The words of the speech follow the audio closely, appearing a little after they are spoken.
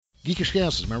Geekish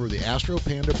Gas is a member of the Astro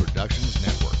Panda Productions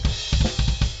Network.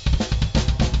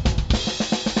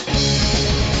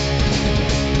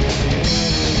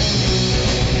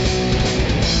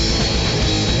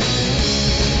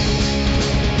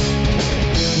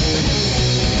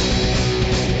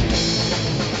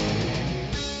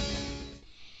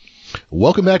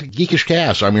 Welcome back to Geekish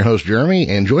Cast. I'm your host, Jeremy,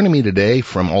 and joining me today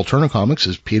from Alterna Comics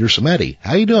is Peter Simeti.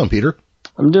 How you doing, Peter?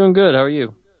 I'm doing good. How are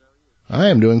you? I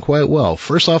am doing quite well.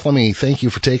 First off, let me thank you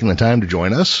for taking the time to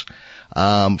join us.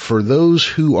 For those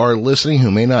who are listening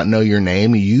who may not know your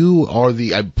name, you are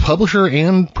the publisher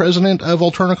and president of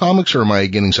Alterna Comics, or am I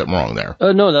getting something wrong there?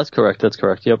 No, that's correct. That's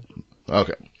correct. Yep.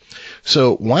 Okay.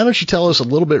 So why don't you tell us a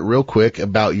little bit real quick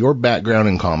about your background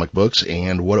in comic books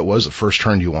and what it was that first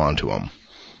turned you on to them?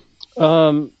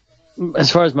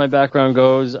 As far as my background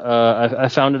goes, I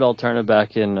founded Alterna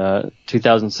back in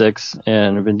 2006,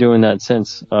 and I've been doing that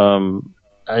since.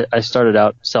 I started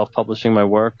out self-publishing my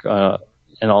work, and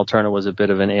Alterna was a bit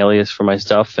of an alias for my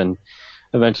stuff, and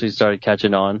eventually started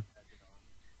catching on,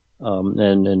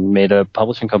 and made a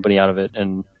publishing company out of it,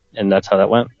 and that's how that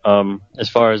went. As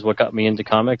far as what got me into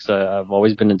comics, I've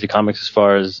always been into comics as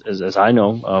far as I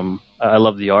know. I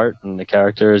love the art and the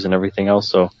characters and everything else,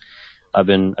 so I've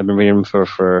been reading them for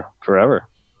forever.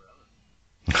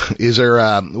 Is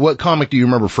there what comic do you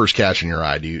remember first catching your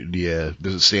eye?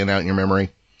 Does it stand out in your memory?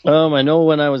 I know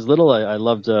when I was little, I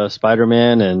loved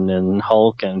Spider-Man and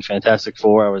Hulk and Fantastic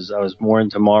Four. I was more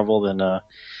into Marvel than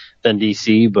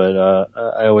DC, but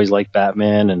I always liked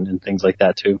Batman and things like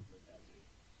that too.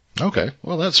 Okay,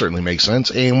 well that certainly makes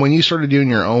sense. And when you started doing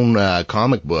your own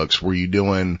comic books, were you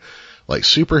doing like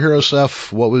superhero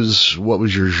stuff? What was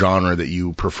your genre that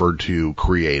you preferred to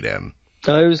create in?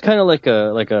 It was kind of like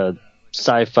a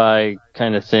sci-fi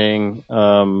kind of thing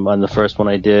on the first one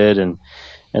I did, and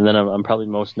then I'm probably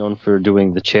most known for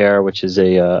doing The Chair, which is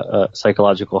a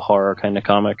psychological horror kind of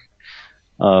comic.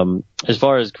 As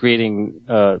far as creating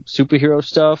superhero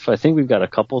stuff, I think we've got a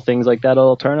couple things like that at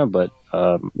Alterna, but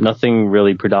nothing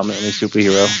really predominantly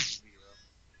superhero.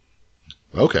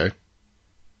 Okay.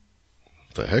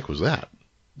 What the heck was that?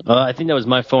 I think that was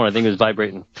my phone. I think it was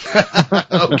vibrating.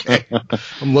 Okay.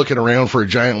 I'm looking around for a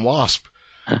giant wasp.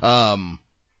 Now,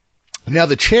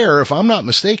 The Chair, if I'm not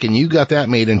mistaken, you got that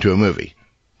made into a movie.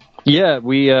 Yeah,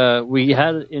 we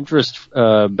had interest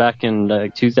back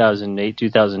in 2008,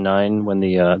 2009 when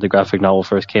the graphic novel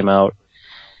first came out.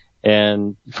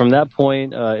 And from that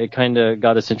point, it kind of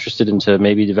got us interested into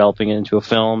maybe developing it into a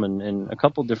film, and a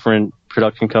couple different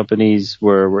production companies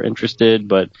were interested,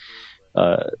 but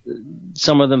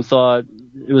some of them thought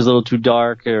it was a little too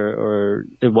dark or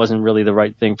it wasn't really the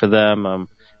right thing for them.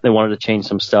 They wanted to change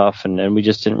some stuff, and we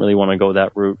just didn't really want to go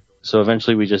that route. So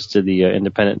eventually we just did the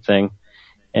independent thing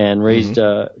and raised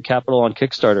capital on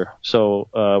Kickstarter.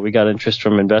 So we got interest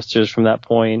from investors from that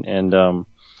point, and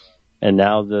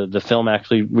now the film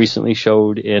actually recently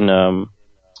showed in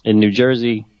New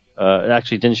Jersey. It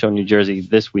actually didn't show in New Jersey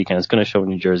this weekend. It's going to show in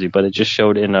New Jersey, but it just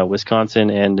showed in Wisconsin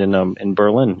and in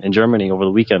Berlin, in Germany, over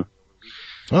the weekend.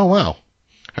 Oh wow!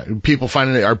 Are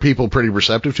people pretty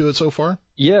receptive to it so far?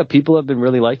 Yeah, people have been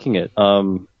really liking it.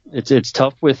 It's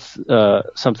tough with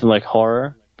something like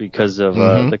horror because of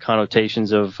the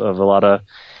connotations of a lot of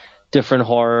different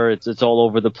horror. It's all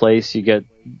over the place. You get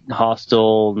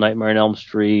Hostel, Nightmare on Elm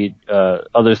Street,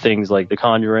 other things like The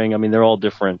Conjuring. I mean, they're all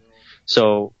different.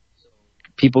 So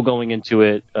people going into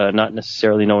it, not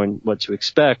necessarily knowing what to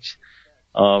expect,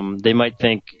 they might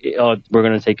think, oh, we're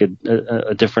going to take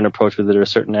a different approach with it or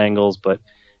certain angles, but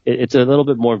it's a little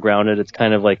bit more grounded. It's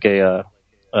kind of like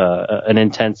an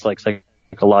intense, like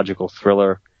psychological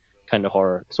thriller kind of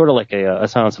horror, sort of like a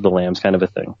Silence of the Lambs kind of a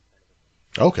thing.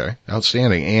 Okay,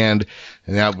 outstanding. And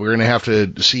now we're going to have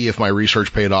to see if my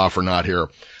research paid off or not here.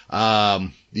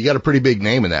 You got a pretty big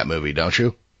name in that movie, don't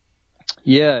you?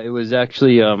 Yeah, it was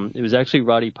actually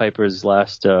Roddy Piper's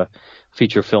last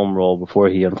feature film role before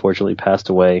he unfortunately passed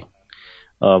away.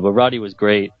 But Roddy was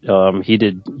great. He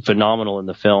did phenomenal in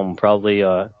the film, probably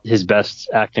his best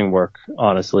acting work,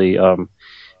 honestly.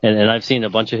 And I've seen a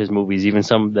bunch of his movies, even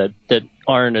some that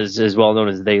aren't as well known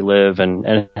as They Live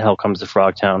and Hell Comes to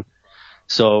Frogtown.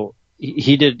 So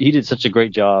he did such a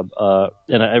great job,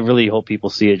 and I really hope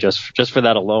people see it just for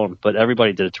that alone. But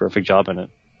everybody did a terrific job in it.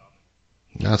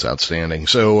 That's outstanding.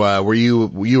 So, were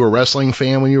you a wrestling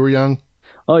fan when you were young?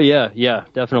 Oh yeah,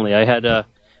 definitely. I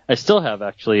still have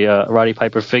actually Roddy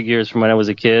Piper figures from when I was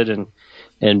a kid,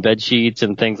 and bed sheets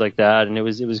and things like that. And it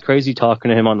was crazy talking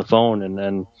to him on the phone, and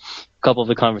a couple of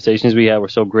the conversations we had were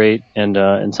so great,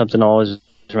 and something I'll always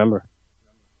remember.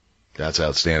 That's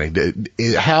outstanding.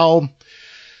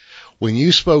 When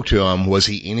you spoke to him, was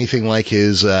he anything like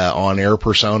his on-air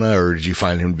persona, or did you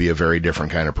find him to be a very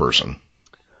different kind of person?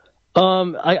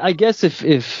 I guess if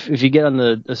you get on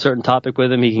a certain topic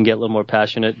with him, he can get a little more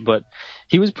passionate, but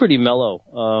he was pretty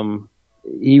mellow.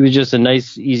 He was just a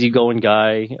nice, easygoing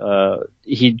guy.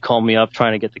 He'd call me up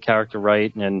trying to get the character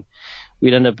right, and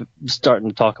we'd end up starting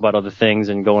to talk about other things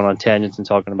and going on tangents and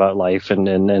talking about life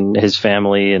and his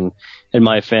family and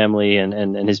my family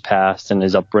and his past and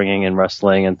his upbringing and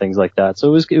wrestling and things like that.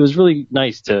 So it was really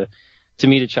nice to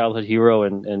meet a childhood hero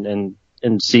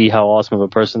and see how awesome of a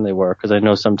person they were, because I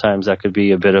know sometimes that could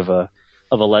be a bit of a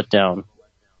letdown.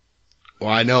 Well,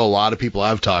 I know a lot of people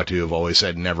I've talked to have always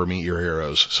said never meet your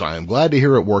heroes, so I'm glad to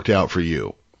hear it worked out for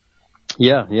you.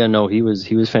 Yeah, no, he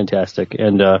was fantastic,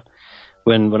 and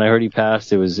when I heard he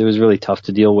passed, it was really tough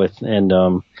to deal with, and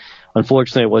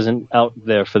unfortunately, I wasn't out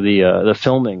there for the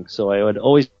filming, so I had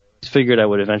always figured I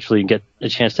would eventually get a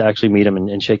chance to actually meet him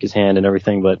and shake his hand and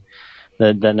everything, but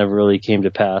that never really came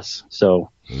to pass.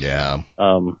 So yeah,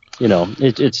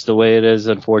 it's the way it is,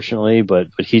 unfortunately, but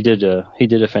he did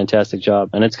a fantastic job,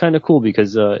 and it's kind of cool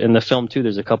because in the film too,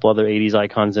 there's a couple other 80s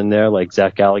icons in there, like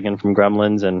Zach Galligan from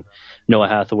Gremlins and Noah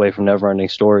Hathaway from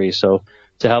Neverending Story. So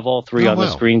to have all three on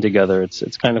the screen together,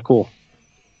 it's kind of cool.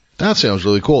 That sounds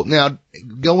really cool. Now,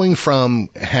 going from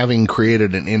having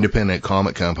created an independent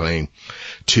comic company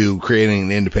to creating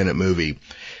an independent movie,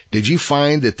 did you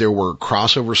find that there were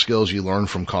crossover skills you learned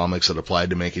from comics that applied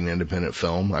to making an independent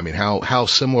film? I mean, how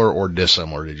similar or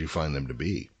dissimilar did you find them to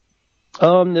be?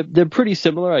 They're pretty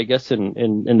similar, I guess,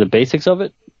 in the basics of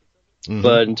it. Mm-hmm.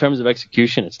 But in terms of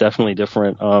execution, it's definitely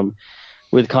different.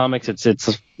 With comics,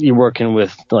 it's you're working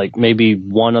with like maybe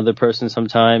one other person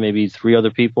sometime, maybe three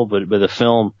other people. But with a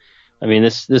film, I mean,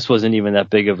 this wasn't even that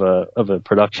big of a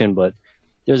production, but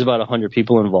there's about 100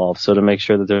 people involved. So to make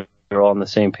sure that they're all on the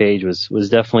same page was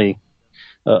definitely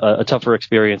a tougher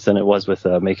experience than it was with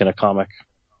making a comic.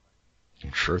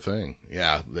 Sure thing.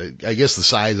 Yeah, I guess the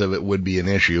size of it would be an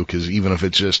issue, because even if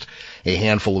it's just a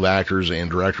handful of actors and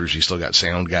directors, you still got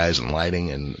sound guys and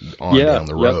lighting and down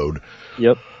the road.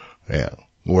 Yep. Yeah.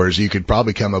 Whereas you could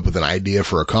probably come up with an idea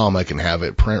for a comic and have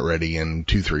it print ready in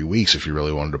 2-3 weeks if you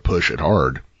really wanted to push it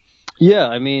hard. Yeah,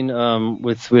 I mean,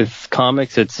 with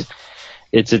comics, it's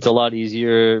a lot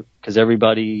easier because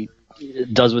everybody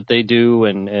does what they do,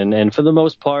 and for the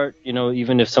most part,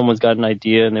 even if someone's got an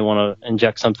idea and they want to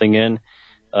inject something in,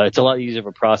 it's a lot easier of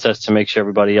a process to make sure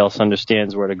everybody else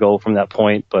understands where to go from that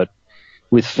point. But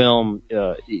with film,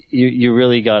 you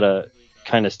really gotta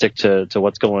kind of stick to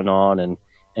what's going on and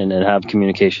have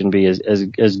communication be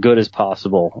as good as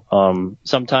possible.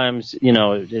 Sometimes,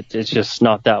 it's just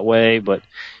not that way, but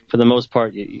for the most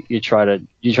part, you try to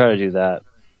do that.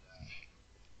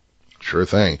 Sure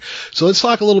thing. So let's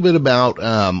talk a little bit about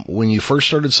when you first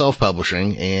started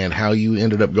self-publishing and how you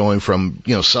ended up going from,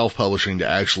 self-publishing to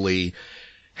actually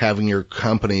having your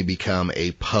company become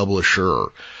a publisher.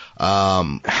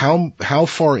 How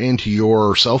far into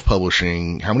your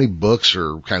self-publishing, how many books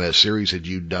or kind of series had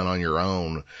you done on your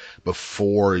own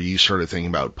before you started thinking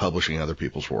about publishing other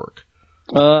people's work?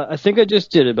 I think I just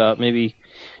did about maybe,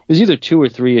 it was either 2 or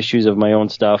 3 issues of my own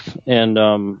stuff. And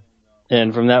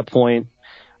from that point,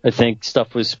 I think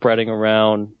stuff was spreading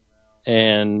around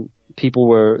and people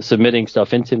were submitting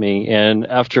stuff into me. And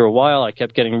after a while, I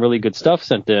kept getting really good stuff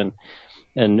sent in.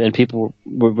 And people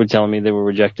were telling me they were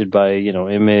rejected by,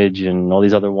 Image and all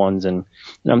these other ones. And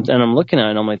I'm looking at it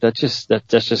and I'm like, that's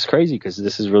just crazy, because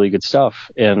this is really good stuff.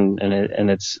 And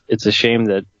it's a shame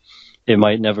that it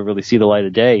might never really see the light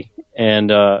of day.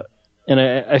 And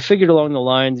I figured along the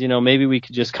lines, maybe we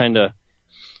could just kind of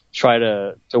try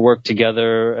to work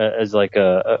together as like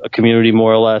a community,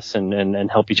 more or less, and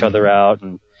help each other out,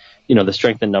 and, the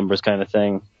strength in numbers kind of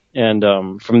thing. And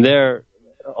from there,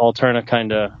 Alterna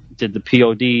kind of did the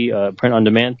POD, print on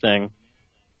demand thing,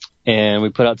 and we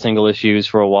put out single issues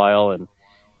for a while,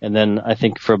 and then I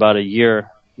think for about a year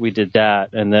we did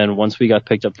that. And then once we got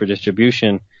picked up for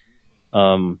distribution,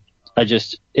 and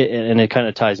it kind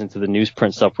of ties into the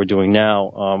newsprint stuff we're doing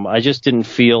now. I just didn't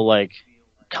feel like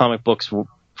comic books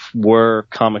were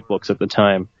comic books at the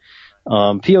time.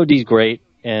 POD is great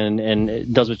and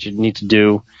it does what you need to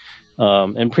do.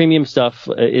 And premium stuff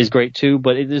is great too,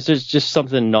 but there's just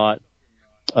something not,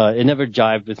 it never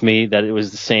jived with me that it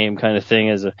was the same kind of thing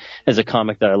as a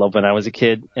comic that I loved when I was a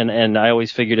kid. And I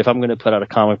always figured if I'm going to put out a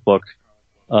comic book,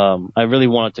 I really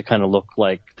want it to kind of look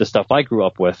like the stuff I grew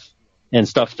up with and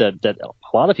stuff that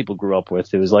a lot of people grew up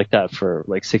with. It was like that for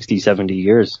like 60, 70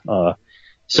 years.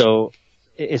 So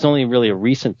it's only really a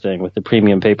recent thing with the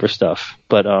premium paper stuff,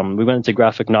 but we went into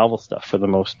graphic novel stuff for the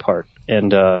most part,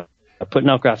 and putting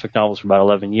out graphic novels for about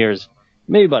 11 years,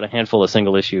 maybe about a handful of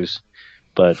single issues,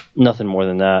 but nothing more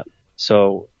than that.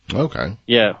 So okay,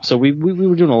 yeah, so we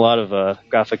were doing a lot of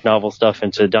graphic novel stuff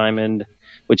into Diamond,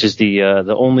 which is the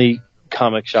only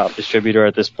comic shop distributor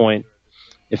at this point,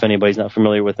 if anybody's not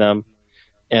familiar with them,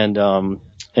 and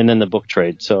then the book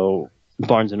trade, so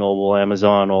Barnes and Noble,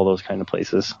 Amazon, all those kind of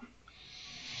places.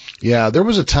 Yeah, there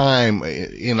was a time,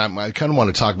 and I kind of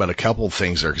want to talk about a couple of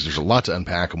things there because there's a lot to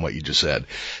unpack in what you just said.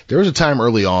 There was a time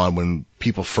early on when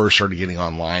people first started getting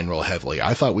online real heavily.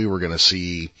 I thought we were going to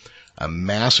see a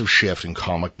massive shift in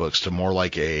comic books to more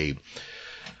like a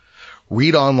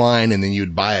read online and then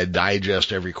you'd buy a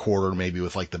digest every quarter, maybe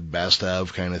with like the best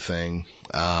of kind of thing.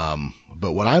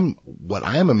 But what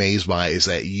I'm amazed by is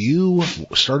that you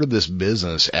started this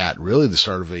business at really the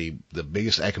start of the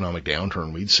biggest economic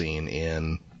downturn we'd seen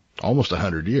in almost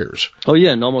 100 years. Oh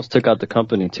yeah, and almost took out the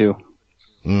company too.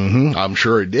 I'm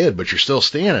sure it did, but you're still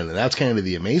standing, and that's kind of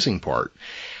the amazing part.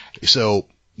 So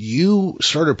you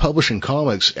started publishing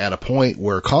comics at a point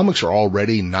where comics are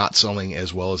already not selling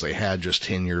as well as they had just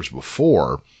 10 years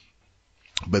before,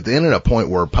 but then at a point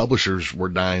where publishers were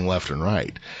dying left and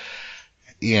right.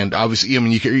 And obviously, I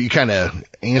mean, you kind of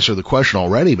answered the question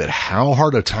already, but how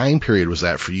hard a time period was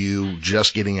that for you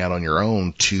just getting out on your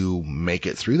own to make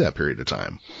it through that period of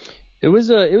time? It was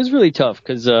really tough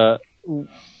because I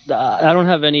don't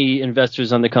have any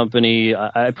investors on the company.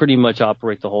 I pretty much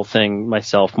operate the whole thing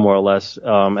myself, more or less.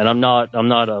 And I'm not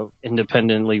a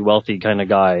independently wealthy kind of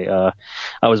guy.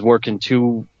 I was working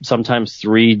 2, sometimes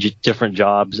 3 different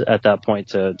jobs at that point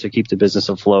to keep the business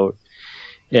afloat.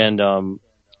 And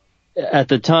at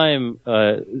the time,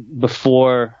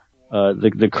 before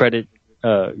the credit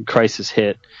crisis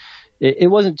hit,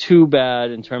 it wasn't too bad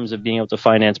in terms of being able to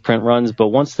finance print runs. But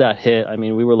once that hit, I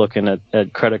mean, we were looking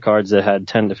at credit cards that had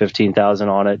 10 to 15,000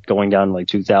 on it, going down to like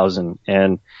 2,000,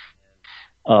 and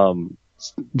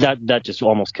that just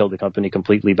almost killed the company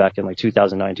completely back in like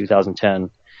 2009, 2010.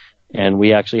 And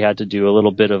we actually had to do a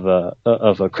little bit of a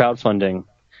crowdfunding,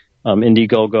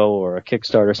 Indiegogo or a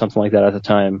Kickstarter or something like that at the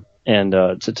time, and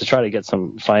to try to get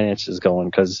some finances going,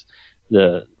 because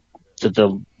the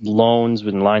loans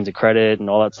and lines of credit and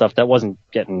all that stuff, that wasn't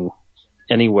getting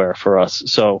anywhere for us.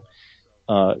 So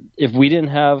if we didn't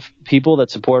have people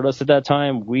that supported us at that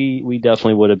time, we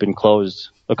definitely would have been closed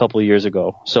a couple of years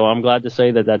ago. So I'm glad to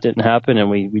say that didn't happen, and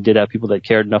we did have people that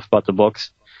cared enough about the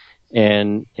books.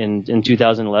 And in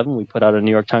 2011, we put out a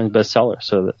New York Times bestseller,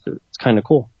 so it's kind of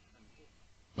cool.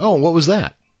 Oh, what was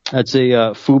that? That's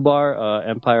a FUBAR,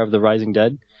 Empire of the Rising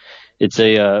Dead. It's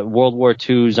a World War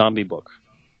II zombie book.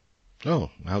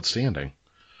 Oh, outstanding.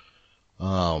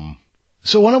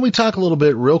 So why don't we talk a little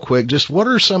bit real quick, just what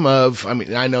are some of, I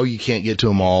mean, I know you can't get to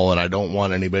them all, and I don't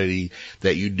want anybody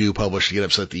that you do publish to get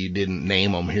upset that you didn't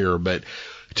name them here, but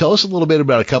tell us a little bit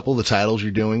about a couple of the titles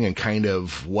you're doing and kind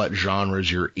of what genres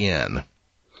you're in.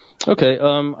 Okay.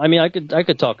 I mean, I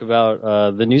could talk about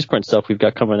the newsprint stuff we've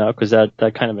got coming out, because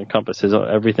that kind of encompasses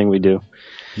everything we do.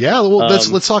 Yeah, well,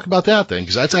 let's talk about that then,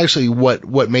 because that's actually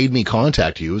what made me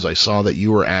contact you, is I saw that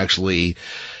you were actually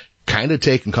kind of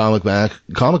taking comic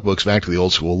books back to the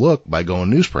old school look by going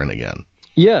newsprint again.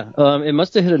 Yeah, it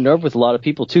must have hit a nerve with a lot of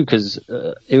people too, because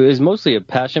it was mostly a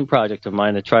passion project of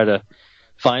mine to try to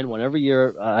find one. Every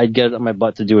year I'd get on my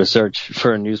butt to do a search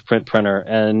for a newsprint printer,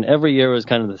 and every year was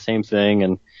kind of the same thing,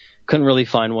 and couldn't really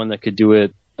find one that could do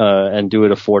it and do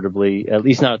it affordably, at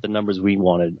least not at the numbers we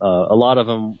wanted. A lot of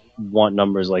them want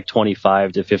numbers like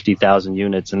 25 to 50,000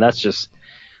 units, and that's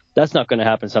not going to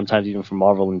happen sometimes even for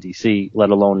Marvel and DC, let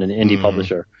alone an indie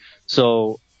publisher.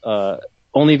 So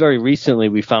only very recently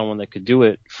we found one that could do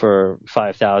it for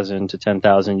 5,000 to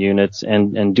 10,000 units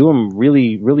and do them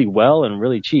really, really well and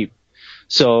really cheap.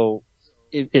 So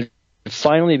it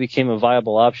finally became a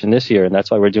viable option this year, and that's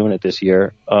why we're doing it this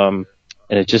year.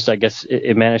 And it just, I guess,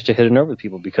 it managed to hit a nerve with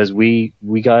people, because we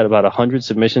got about 100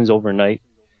 submissions overnight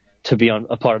to be on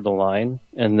a part of the line.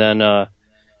 And then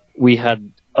we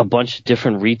had a bunch of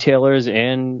different retailers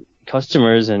and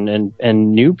customers and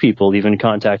new people even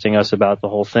contacting us about the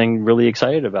whole thing, really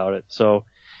excited about it. So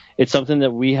it's something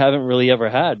that we haven't really ever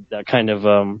had, that kind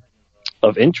of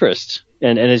interest.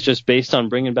 And it's just based on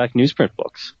bringing back newsprint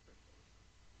books.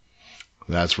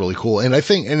 That's really cool. And I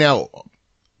think, and now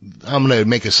I'm going to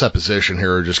make a supposition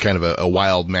here, or just kind of a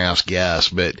wild mass guess,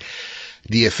 but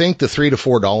do you think the $3 to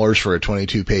 $4 for a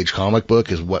 22-page comic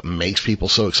book is what makes people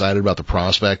so excited about the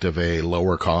prospect of a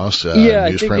lower cost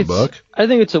newsprint book? I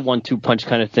think it's a 1-2 punch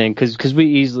kind of thing, because we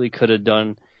easily could have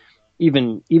done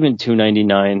even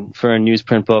 $2.99 for a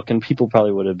newsprint book, and people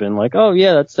probably would have been like, oh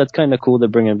yeah, that's kind of cool, they're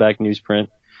bringing back newsprint.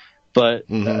 But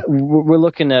we're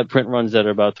looking at print runs that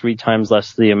are about 3 times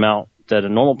less the amount that a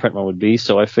normal print run would be.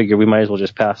 So I figured we might as well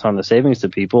just pass on the savings to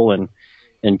people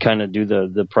and kind of do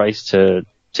the price to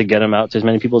get them out to as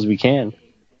many people as we can.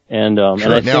 And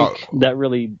and I think that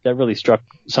really struck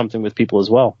something with people as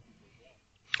well.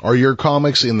 Are your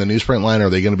comics in the newsprint line, are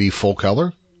they going to be full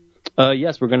color?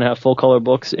 Yes, we're going to have full color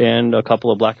books and a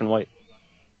couple of black and white.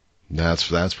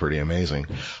 That's pretty amazing.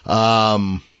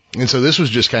 And so this was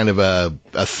just kind of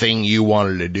a thing you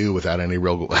wanted to do without any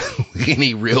real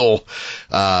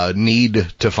need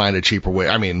to find a cheaper way.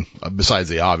 I mean, besides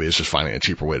the obvious, just finding a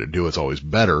cheaper way to do it's always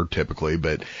better typically,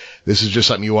 but this is just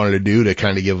something you wanted to do to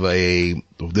kind of give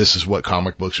this is what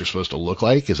comic books are supposed to look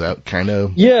like. Is that kind of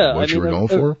what you were going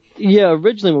for? Yeah,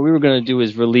 originally what we were going to do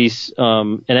is release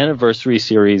an anniversary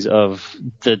series of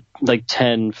the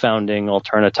 10 founding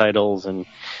Alterna titles and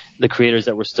the creators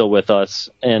that were still with us,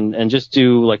 and just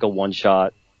do like a one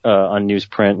shot on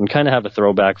newsprint and kind of have a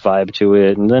throwback vibe to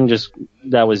it, and then just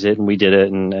that was it, and we did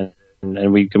it,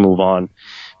 and we can move on.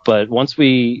 But once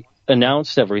we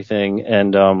announced everything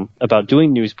and about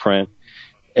doing newsprint,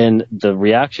 and the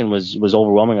reaction was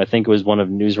overwhelming. I think it was one of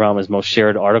Newsrama's most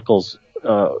shared articles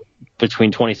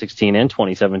between 2016 and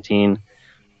 2017.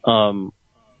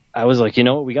 I was like,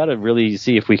 we got to really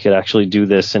see if we could actually do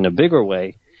this in a bigger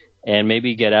way. And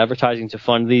maybe get advertising to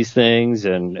fund these things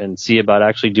and see about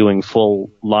actually doing full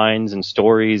lines and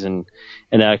stories and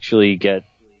actually get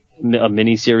a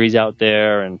mini series out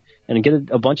there and get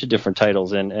a bunch of different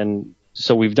titles. And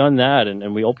so we've done that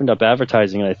and we opened up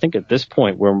advertising. And I think at this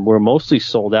point we're mostly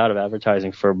sold out of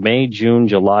advertising for May, June,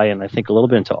 July, and I think a little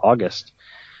bit into August.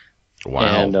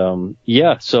 Wow.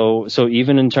 And so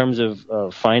even in terms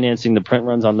of financing the print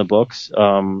runs on the books,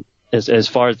 as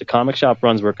far as the comic shop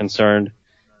runs were concerned,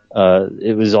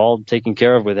 it was all taken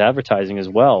care of with advertising as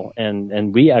well.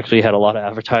 And we actually had a lot of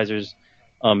advertisers,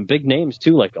 big names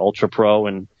too, like Ultra Pro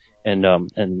and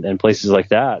places like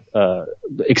that,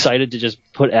 excited to just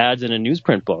put ads in a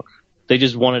newsprint book. They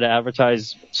just wanted to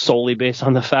advertise solely based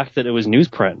on the fact that it was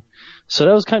newsprint. So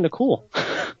that was kind of cool.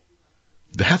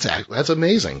 That's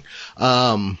amazing.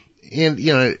 And,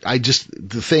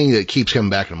 the thing that keeps coming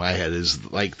back in my head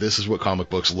is like, this is what comic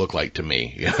books look like to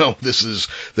me. This is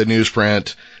the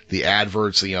newsprint, the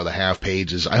adverts, the half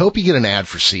pages. I hope you get an ad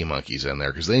for Sea Monkeys in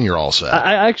there, because then you're all set.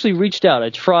 I actually reached out.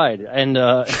 I tried and,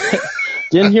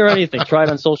 didn't hear anything. Tried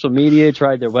on social media,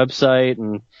 tried their website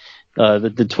and,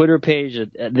 the Twitter page.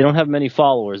 They don't have many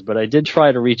followers, but I did try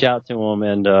to reach out to them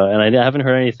and I haven't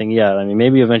heard anything yet. I mean,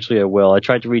 maybe eventually I will. I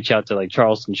tried to reach out to like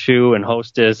Charleston Chew and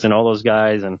Hostess and all those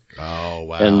guys and, oh,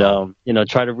 wow. And,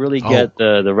 try to really get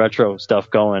the retro stuff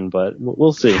going, but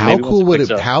we'll see. How cool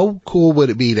would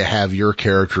it be to have your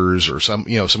characters or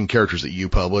some characters that you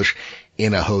publish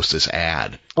in a Hostess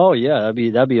ad? Oh yeah,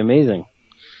 that'd be amazing.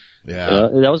 Yeah,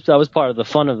 that was part of the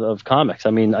fun of comics. I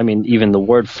mean, even the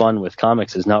word "fun" with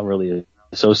comics is not really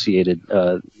associated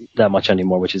that much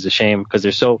anymore, which is a shame because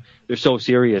they're so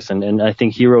serious, and I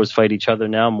think heroes fight each other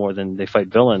now more than they fight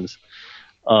villains.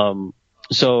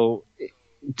 So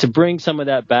to bring some of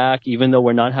that back, even though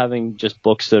we're not having just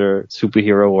books that are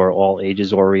superhero or all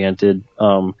ages oriented,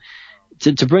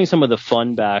 to bring some of the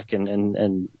fun back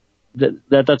and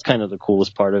that's kind of the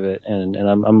coolest part of it, and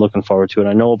I'm looking forward to it.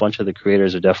 I know a bunch of the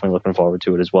creators are definitely looking forward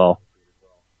to it as well.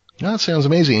 That sounds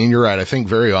amazing, and you're right. I think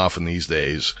very often these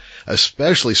days,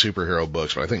 especially superhero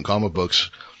books, but I think comic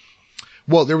books.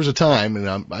 Well, there was a time,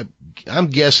 and I'm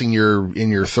guessing you're in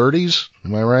your 30s.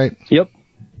 Am I right? Yep.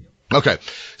 Okay,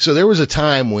 so there was a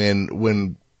time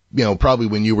when probably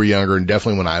when you were younger and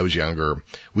definitely when I was younger,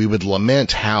 we would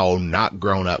lament how not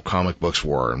grown up comic books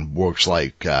were, and books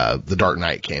like The Dark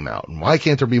Knight came out. And why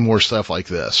can't there be more stuff like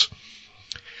this?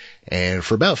 And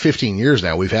for about 15 years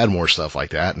now, we've had more stuff like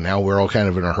that, and now we're all kind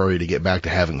of in a hurry to get back to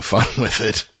having fun with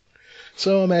it.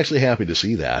 So I'm actually happy to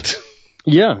see that.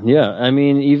 Yeah. I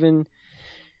mean, even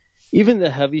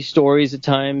the heavy stories at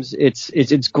times,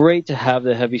 it's great to have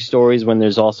the heavy stories when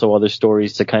there's also other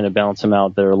stories to kind of balance them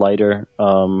out that are lighter.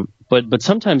 But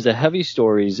sometimes the heavy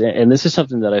stories, and this is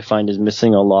something that I find is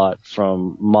missing a lot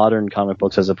from modern comic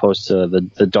books as opposed to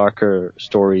the darker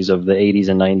stories of the 80s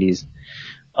and 90s.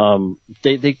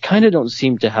 They kind of don't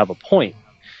seem to have a point.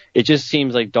 It just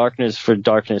seems like darkness for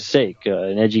darkness sake,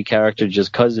 an edgy character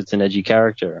just because it's an edgy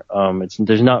character.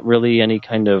 There's not really any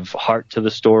kind of heart to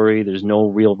the story. There's no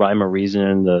real rhyme or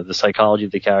reason. The psychology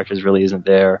of the characters really isn't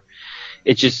there.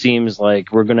 It just seems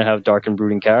like we're going to have dark and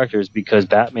brooding characters because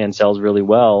Batman sells really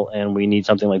well and we need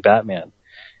something like Batman.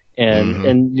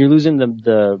 And you're losing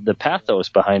the pathos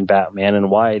behind Batman and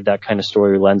why that kind of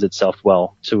story lends itself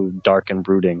well to dark and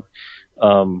brooding.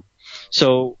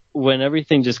 So when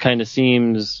everything just kind of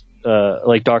seems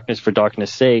like Darkness for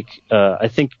Darkness' sake, I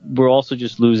think we're also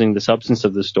just losing the substance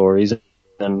of the stories,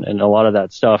 and a lot of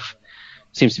that stuff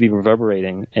seems to be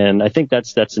reverberating. And I think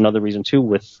that's another reason too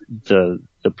with the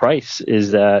price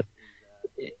is that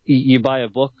you buy a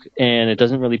book and it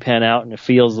doesn't really pan out, and it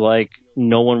feels like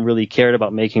no one really cared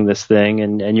about making this thing,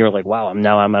 and you're like, wow, I'm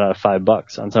out of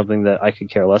 $5 on something that I could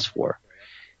care less for.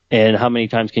 And how many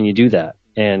times can you do that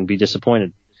and be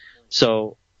disappointed?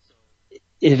 So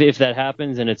if that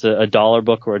happens and it's a $1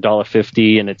 book or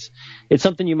 $1.50, and it's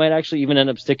something you might actually even end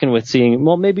up sticking with, seeing,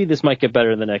 well, maybe this might get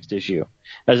better in the next issue,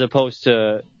 as opposed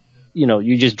to,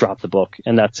 you just drop the book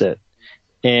and that's it.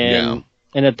 And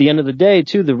at the end of the day,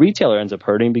 too, the retailer ends up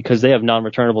hurting because they have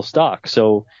non-returnable stock.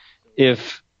 So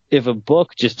if a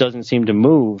book just doesn't seem to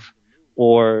move,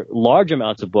 or large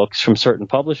amounts of books from certain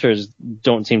publishers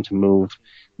don't seem to move,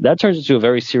 that turns into a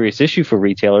very serious issue for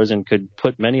retailers and could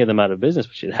put many of them out of business,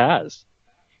 which it has.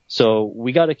 So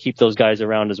we got to keep those guys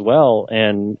around as well,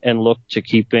 and look to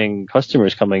keeping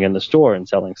customers coming in the store and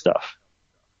selling stuff.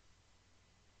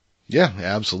 Yeah,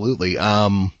 absolutely.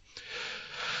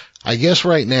 I guess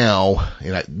right now,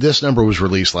 this number was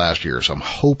released last year, so I'm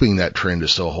hoping that trend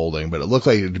is still holding, but it looked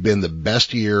like it had been the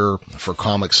best year for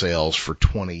comic sales for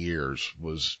 20 years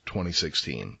was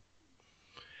 2016.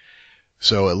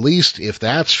 So at least if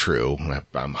that's true,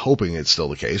 I'm hoping it's still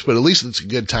the case, but at least it's a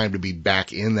good time to be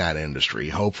back in that industry.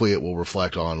 Hopefully it will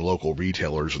reflect on local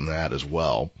retailers and that as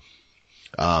well.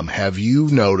 Have you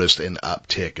noticed an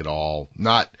uptick at all?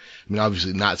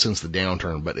 Obviously not since the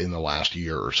downturn, but in the last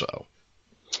year or so.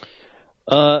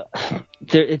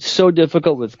 It's so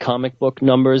difficult with comic book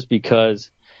numbers because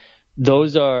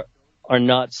those are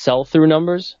not sell-through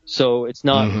numbers. So it's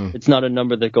not a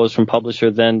number that goes from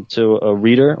publisher then to a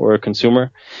reader or a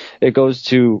consumer. It goes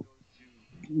to,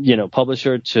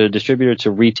 publisher to distributor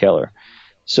to retailer.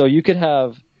 So you could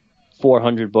have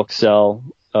 400 books sell,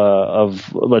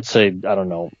 of, let's say, I don't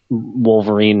know,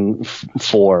 Wolverine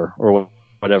 4 or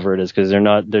whatever it is, because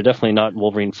they're definitely not,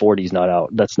 Wolverine 40's not out.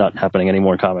 That's not happening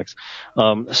anymore in comics.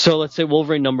 So let's say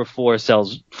Wolverine number 4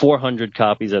 sells 400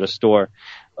 copies at a store.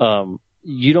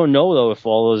 You don't know, though, if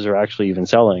all those are actually even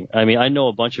selling. I mean, I know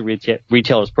a bunch of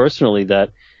retailers personally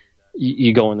that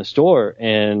you go in the store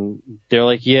and they're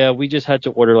like, yeah, we just had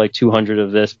to order like 200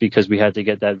 of this because we had to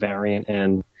get that variant,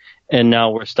 and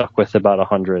now we're stuck with about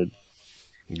 100.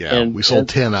 Yeah, and we sold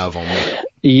 10 of them.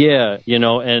 Yeah,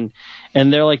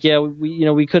 and they're like, yeah,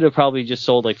 we could have probably just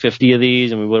sold like 50 of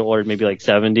these, and we would have ordered maybe like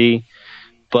 70.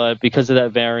 But because of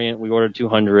that variant, we ordered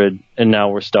 200, and now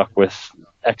we're stuck with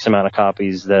X amount of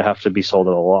copies that have to be sold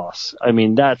at a loss. I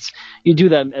mean, you do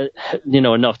that,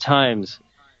 enough times.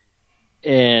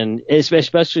 And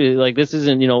especially, like, this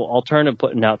isn't, Alterna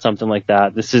putting out something like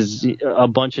that. This is a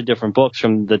bunch of different books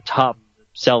from the top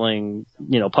selling,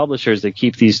 publishers that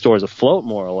keep these stores afloat,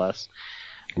 more or less.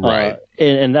 Right.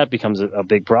 And that becomes a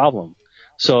big problem.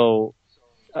 So,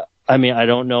 I mean, I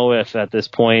don't know if at this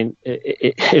point,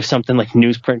 if something like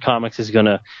newsprint comics is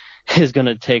gonna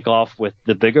take off with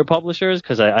the bigger publishers,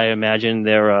 because I imagine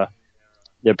their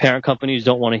parent companies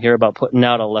don't want to hear about putting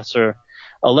out a lesser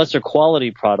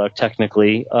quality product,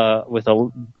 technically, with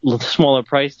a smaller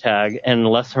price tag and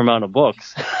lesser amount of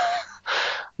books.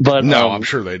 But no, I'm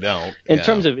sure they don't. In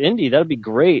terms of indie, that would be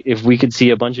great if we could see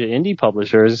a bunch of indie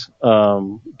publishers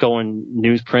going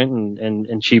newsprint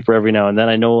and cheaper every now and then.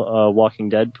 I know Walking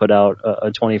Dead put out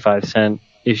a 25-cent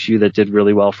issue that did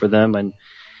really well for them, and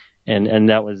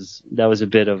that was a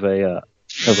bit of a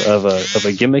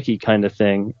gimmicky kind of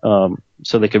thing,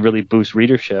 so they could really boost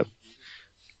readership.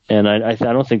 And I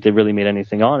don't think they really made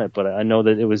anything on it, but I know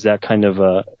that it was that kind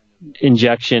of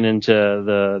injection into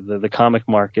the comic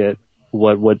market,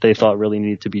 what they thought really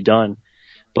needed to be done.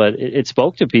 But it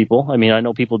spoke to people. I mean, I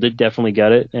know people did definitely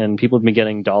get it, and people have been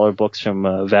getting dollar books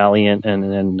from Valiant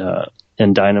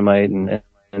and Dynamite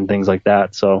and things like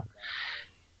that. So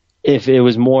if it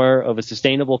was more of a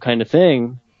sustainable kind of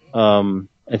thing,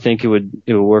 I think it would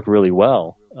work really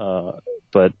well.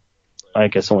 But I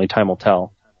guess only time will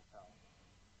tell.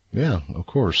 Yeah, of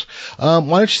course. Why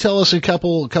don't you tell us a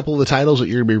couple of the titles that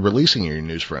you're going to be releasing in your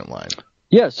newsprint line?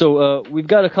 Yeah, so we've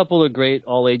got a couple of great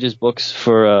all ages books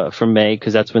for May,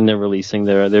 because that's when they're releasing.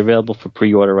 They're available for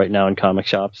pre-order right now in comic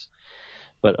shops.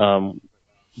 But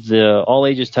the all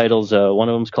ages titles, one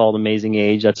of them's called Amazing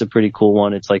Age. That's a pretty cool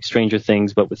one. It's like Stranger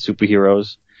Things but with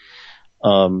superheroes.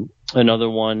 Another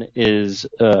one is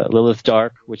Lilith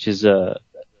Dark, which is a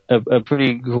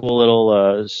pretty cool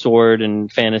little sword and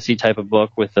fantasy type of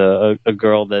book with a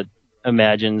girl that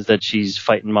imagines that she's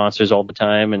fighting monsters all the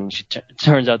time, and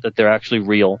turns out that they're actually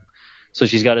real. So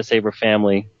she's got to save her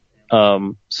family.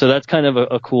 So that's kind of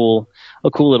a cool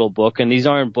little book. And these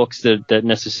aren't books that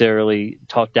necessarily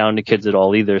talk down to kids at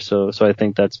all either. So I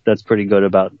think that's pretty good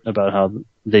about how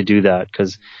they do that,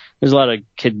 because there's a lot of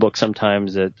kid books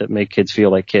sometimes that make kids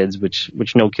feel like kids, which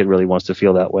no kid really wants to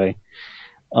feel that way.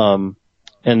 And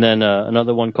then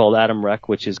another one called Atom Wreck,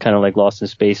 which is kind of like Lost in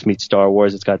Space meets Star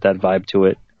Wars. It's got that vibe to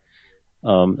it.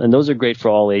 And those are great for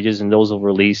all ages, and those will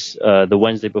release the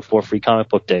Wednesday before Free Comic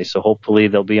Book Day. So hopefully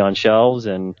they'll be on shelves,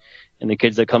 and the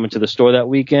kids that come into the store that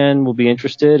weekend will be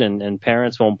interested, and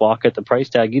parents won't balk at the price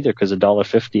tag either, because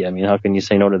 $1.50. I mean, how can you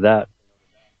say no to that?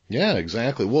 Yeah,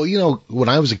 exactly. Well, when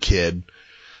I was a kid,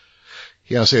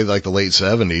 say like the late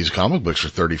 70s, comic books were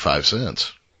 35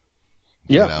 cents.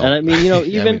 Yeah, and I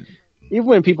mean, even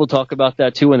when people talk about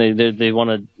that too, when they want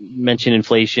to mention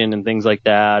inflation and things like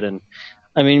that, and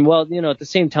I mean, well, at the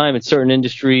same time, it's certain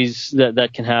industries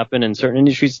that can happen, and certain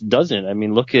industries it doesn't. I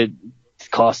mean, look at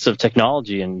costs of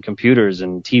technology and computers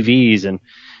and TVs, and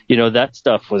that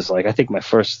stuff was like, I think my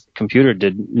first computer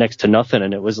did next to nothing,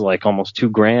 and it was like almost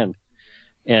 $2,000.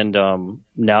 And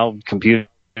now computers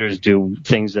do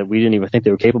things that we didn't even think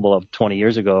they were capable of 20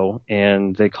 years ago,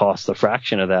 and they cost a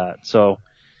fraction of that. So,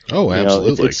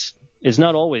 absolutely, it's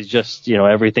not always just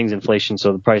everything's inflation,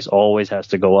 so the price always has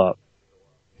to go up.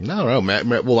 No, Matt,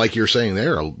 well, like you're saying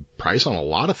there, price on a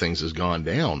lot of things has gone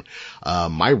down.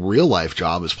 My real life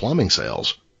job is plumbing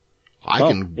sales. I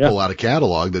can pull out a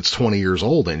catalog that's 20 years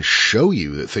old and show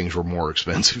you that things were more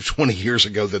expensive 20 years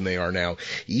ago than they are now,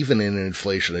 even in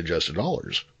inflation adjusted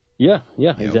dollars. Yeah,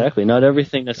 exactly. Not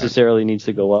everything necessarily needs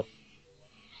to go up.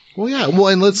 Well, yeah. Well,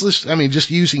 and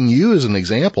just using you as an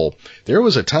example, there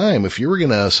was a time if you were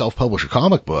going to self-publish a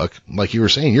comic book, like you were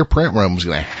saying, your print run was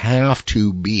going to have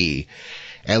to be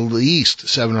at least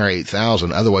 7,000 or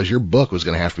 8,000. Otherwise, your book was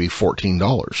going to have to be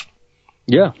 $14.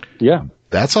 Yeah.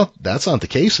 That's not the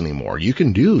case anymore. You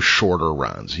can do shorter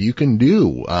runs. You can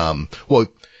do,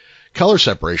 color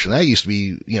separation. That used to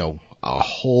be, a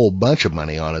whole bunch of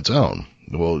money on its own.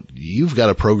 Well, you've got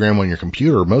a program on your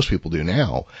computer, most people do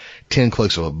now, 10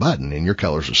 clicks of a button, and your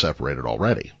colors are separated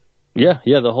already. Yeah,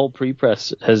 the whole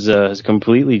pre-press has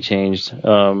completely changed.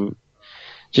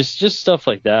 Just stuff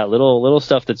like that, little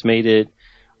stuff that's made it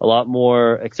a lot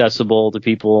more accessible to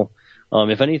people.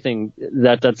 If anything,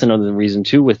 that's another reason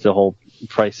too with the whole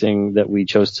pricing that we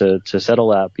chose to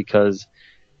settle at, because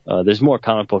there's more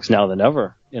comic books now than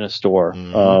ever in a store.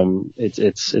 Mm-hmm.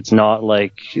 It's not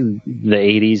like the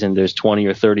 80s and there's 20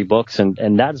 or 30 books and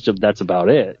that's about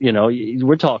it.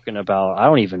 We're talking about, I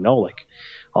don't even know, like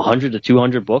 100 to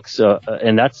 200 books,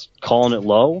 and that's calling it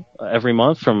low every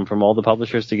month from all the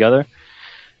publishers together.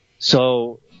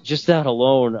 So just that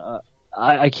alone,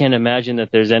 I can't imagine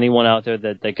that there's anyone out there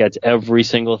that gets every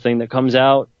single thing that comes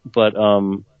out. But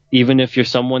even if you're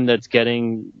someone that's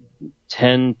getting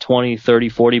 10, 20, 30,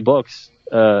 40 books,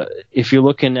 if you're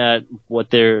looking at what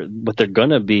they're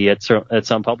gonna be at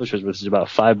some publishers, which is about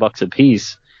 $5 a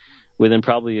piece, within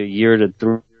probably a year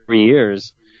to 3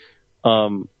 years,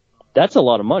 that's a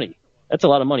lot of money. That's a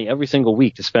lot of money every single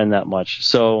week to spend that much.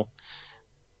 So,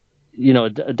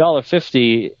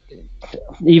 $1.50,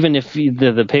 even if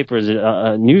the paper is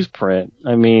a newsprint,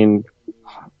 I mean,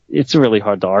 it's really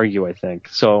hard to argue, I think.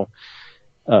 So,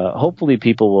 hopefully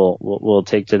people will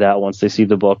take to that once they see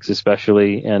the books,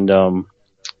 especially. And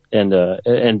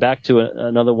back to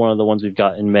another one of the ones we've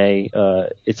got in May.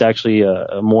 It's actually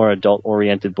a more adult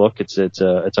oriented book. It's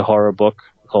a horror book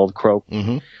called Croak.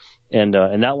 Mm-hmm. And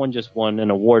that one just won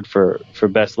an award for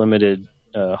best limited,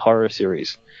 horror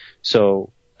series.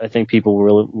 So, I think people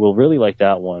will really like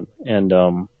that one. And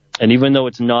even though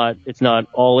it's not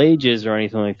all ages or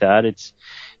anything like that, it's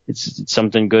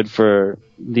something good for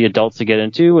the adults to get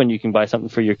into, and you can buy something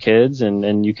for your kids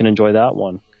and you can enjoy that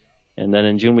one. And then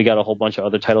in June, we got a whole bunch of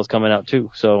other titles coming out too.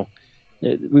 So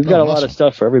we've got a lot of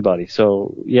stuff for everybody.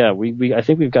 So yeah, I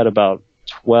think we've got about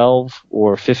 12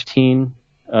 or 15,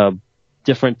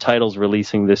 different titles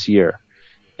releasing this year.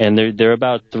 And they're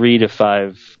about 3 to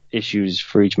 5 issues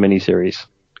for each miniseries.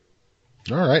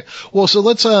 All right. Well, so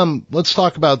let's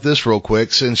talk about this real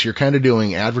quick, since you're kind of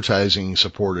doing advertising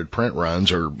supported print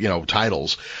runs or,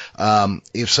 titles.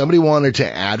 If somebody wanted to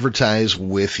advertise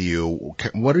with you,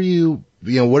 what are you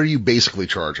basically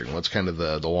charging? What's kind of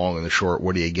the long and the short?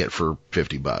 What do you get for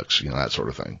 $50? That sort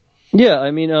of thing. Yeah. I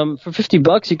mean, for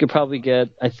 $50, you could probably get,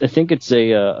 I think it's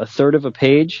a third of a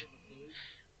page.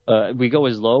 We go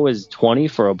as low as 20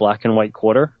 for a black and white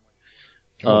quarter.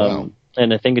 Wow.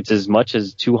 And I think it's as much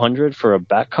as 200 for a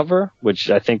back cover, which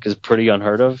I think is pretty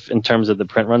unheard of in terms of the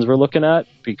print runs we're looking at,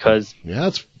 because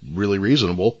that's really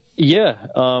reasonable. Yeah,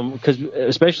 because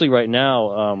especially right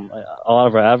now, a lot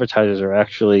of our advertisers are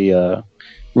actually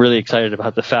really excited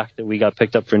about the fact that we got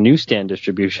picked up for newsstand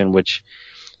distribution, which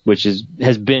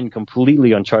has been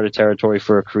completely uncharted territory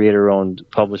for a creator-owned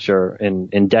publisher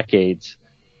in decades.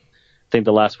 I think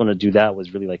the last one to do that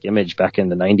was really like Image back in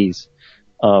the 90s.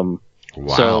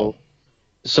 Wow.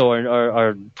 So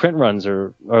our print runs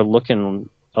are looking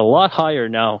a lot higher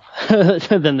now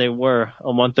than they were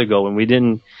a month ago when we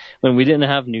didn't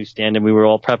have newsstand and we were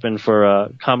all prepping for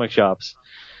comic shops.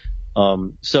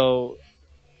 So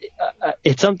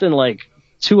it's something like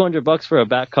 $200 for a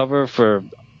back cover for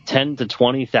 10 to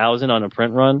 20,000 on a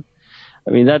print run.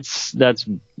 I mean, that's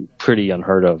pretty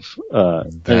unheard of.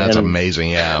 That's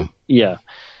amazing. Yeah. Yeah.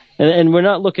 And we're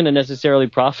not looking to necessarily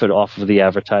profit off of the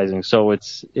advertising. So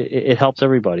it helps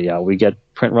everybody out. We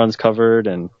get print runs covered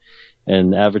and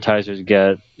advertisers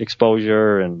get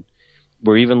exposure, and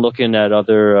we're even looking at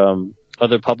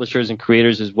other publishers and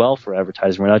creators as well for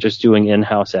advertising. We're not just doing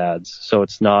in-house ads. So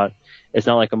it's not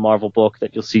like a Marvel book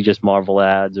that you'll see just Marvel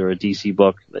ads, or a DC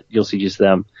book that you'll see just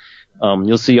them.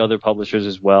 You'll see other publishers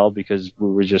as well, because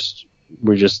we're just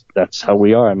that's how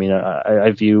we are. I mean,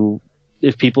 I view,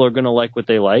 if people are going to like what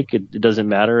they like, it doesn't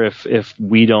matter if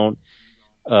we don't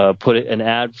put an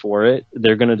ad for it,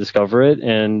 they're going to discover it,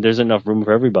 and there's enough room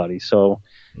for everybody. So,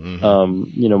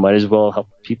 might as well help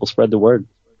people spread the word.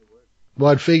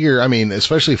 Well, I'd figure, I mean,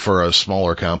 especially for a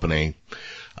smaller company,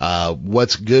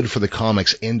 what's good for the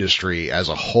comics industry as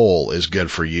a whole is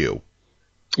good for you.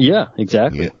 Yeah,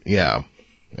 exactly. Yeah.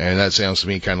 And that sounds to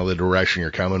me kind of the direction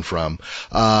you're coming from.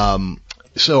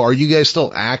 So are you guys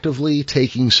still actively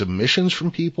taking submissions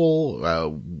from people?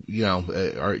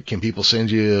 Can people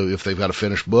send you if they've got a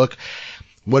finished book?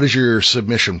 What is your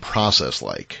submission process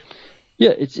like?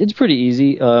 Yeah, it's pretty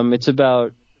easy. It's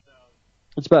about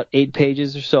 8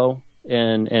 pages or so,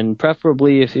 and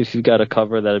preferably if you've got a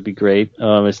cover, that'd be great.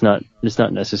 It's not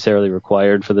necessarily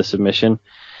required for the submission,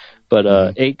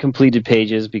 but 8 completed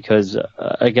pages, because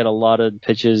I get a lot of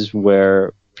pitches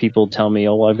where people tell me,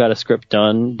 oh, well, I've got a script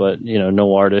done, but,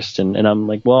 no artist. And I'm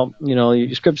like, well,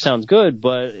 your script sounds good,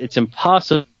 but it's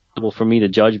impossible for me to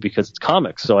judge because it's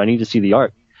comics. So I need to see the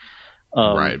art.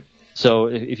 Right. So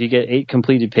if you get 8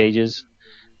 completed pages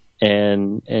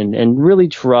and really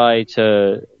try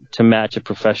to match a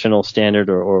professional standard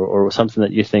or something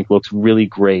that you think looks really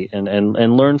great,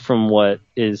 and learn from what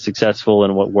is successful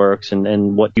and what works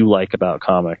and what you like about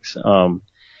comics.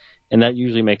 And that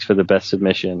usually makes for the best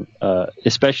submission,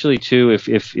 especially too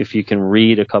if you can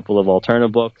read a couple of Alterna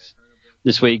books.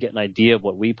 This way you get an idea of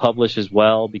what we publish as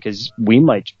well, because we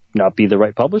might not be the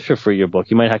right publisher for your book.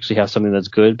 You might actually have something that's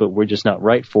good, but we're just not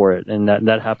right for it, and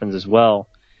that happens as well.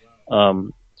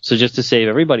 So just to save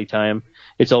everybody time,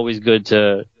 it's always good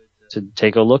to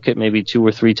take a look at maybe 2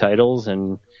 or 3 titles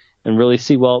and really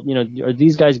see, well, are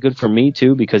these guys good for me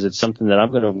too? Because it's something that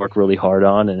I'm going to work really hard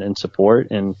on and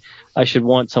support. And I should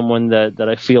want someone that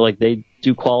I feel like they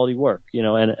do quality work,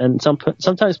 and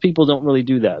sometimes people don't really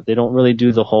do that. They don't really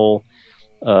do the whole,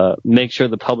 make sure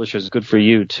the publisher is good for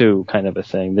you too kind of a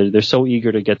thing. They're so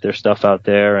eager to get their stuff out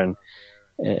there,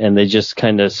 and they just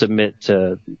kind of submit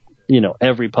to,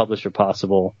 every publisher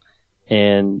possible.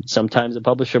 And sometimes a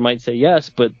publisher might say yes,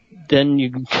 but then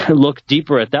you look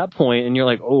deeper at that point and you're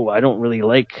like, oh, I don't really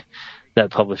like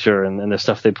that publisher and the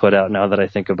stuff they put out, now that I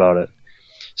think about it.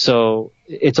 So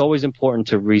it's always important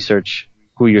to research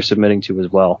who you're submitting to as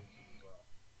well.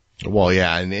 Well,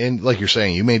 yeah, and like you're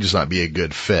saying, you may just not be a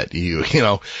good fit.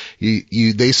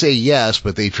 They say yes,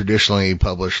 but they traditionally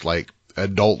publish like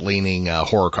adult-leaning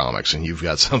horror comics, and you've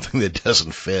got something that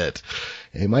doesn't fit.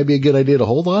 It might be a good idea to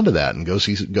hold on to that and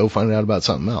go find out about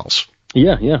something else.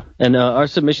 Yeah. And our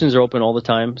submissions are open all the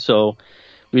time, so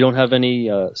we don't have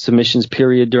any submissions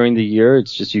period during the year.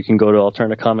 It's just you can go to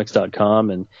alternacomics.com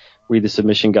and read the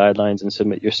submission guidelines and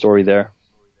submit your story there.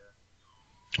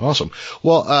 Awesome.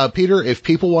 Well, Peter, if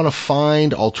people want to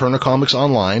find Alterna Comics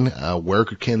online, where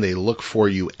can they look for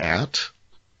you at?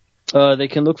 They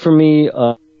can look for me.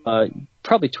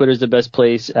 Probably Twitter's the best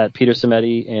place, at Peter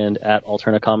Simeti and at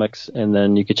Alterna Comics. And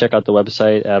then you can check out the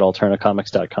website at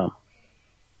alternacomics.com.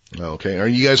 Okay. Are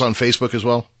you guys on Facebook as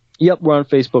well? Yep, we're on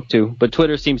Facebook too, but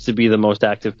Twitter seems to be the most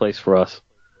active place for us.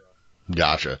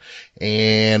 Gotcha.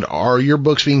 And are your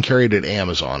books being carried at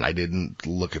Amazon? I didn't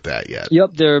look at that yet. Yep,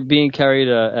 they're being carried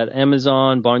at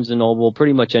Amazon, Barnes & Noble,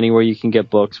 pretty much anywhere you can get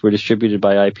books. We're distributed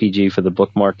by IPG for the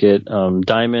book market,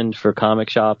 Diamond for comic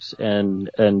shops, and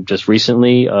just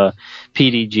recently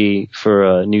PDG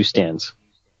for newsstands.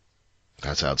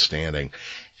 That's outstanding.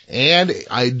 And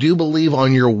I do believe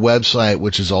on your website,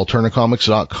 which is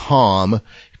alternacomics.com,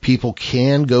 people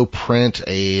can go print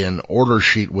an order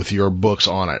sheet with your books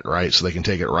on it, right? So they can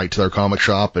take it right to their comic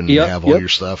shop and have all your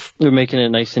stuff. We're making it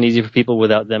nice and easy for people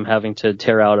without them having to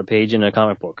tear out a page in a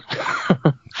comic book.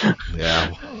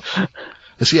 Yeah.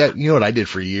 See, you know what I did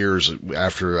for years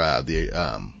after the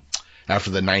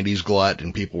 90s glut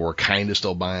and people were kind of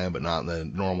still buying, but not in the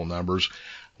normal numbers.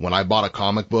 When I bought a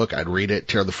comic book, I'd read it,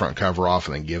 tear the front cover off,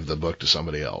 and then give the book to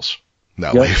somebody else.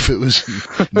 That way, if it was,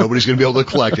 nobody's going to be able to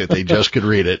collect it. They just could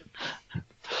read it.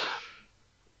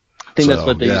 I think that's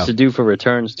what they used to do for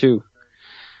returns too.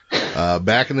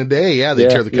 Back in the day, they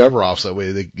tear the cover off so that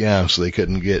way so they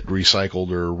couldn't get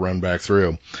recycled or run back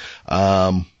through.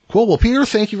 Cool. Well, Peter,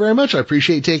 thank you very much. I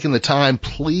appreciate taking the time.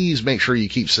 Please make sure you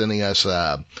keep sending us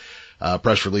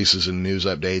press releases and news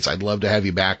updates. I'd love to have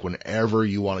you back whenever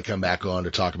you want to come back on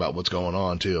to talk about what's going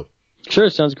on, too. Sure.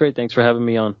 Sounds great. Thanks for having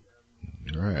me on.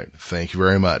 All right. Thank you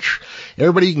very much.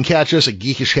 Everybody, you can catch us at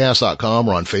geekishcast.com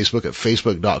or on Facebook at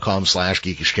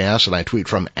facebook.com/geekishcast, and I tweet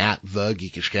from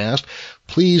 @thegeekishcast.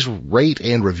 Please rate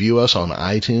and review us on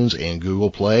iTunes and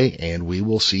Google Play, and we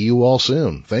will see you all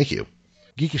soon. Thank you.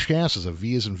 Geekish Cast is a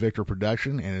V as in Victor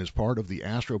production and is part of the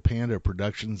Astro Panda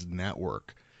Productions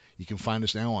Network. You can find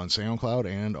us now on SoundCloud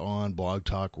and on Blog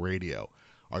Talk Radio.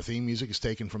 Our theme music is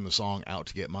taken from the song Out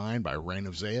to Get Mine by Reign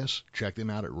of Zeus. Check them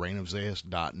out at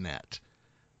reignofzeus.net.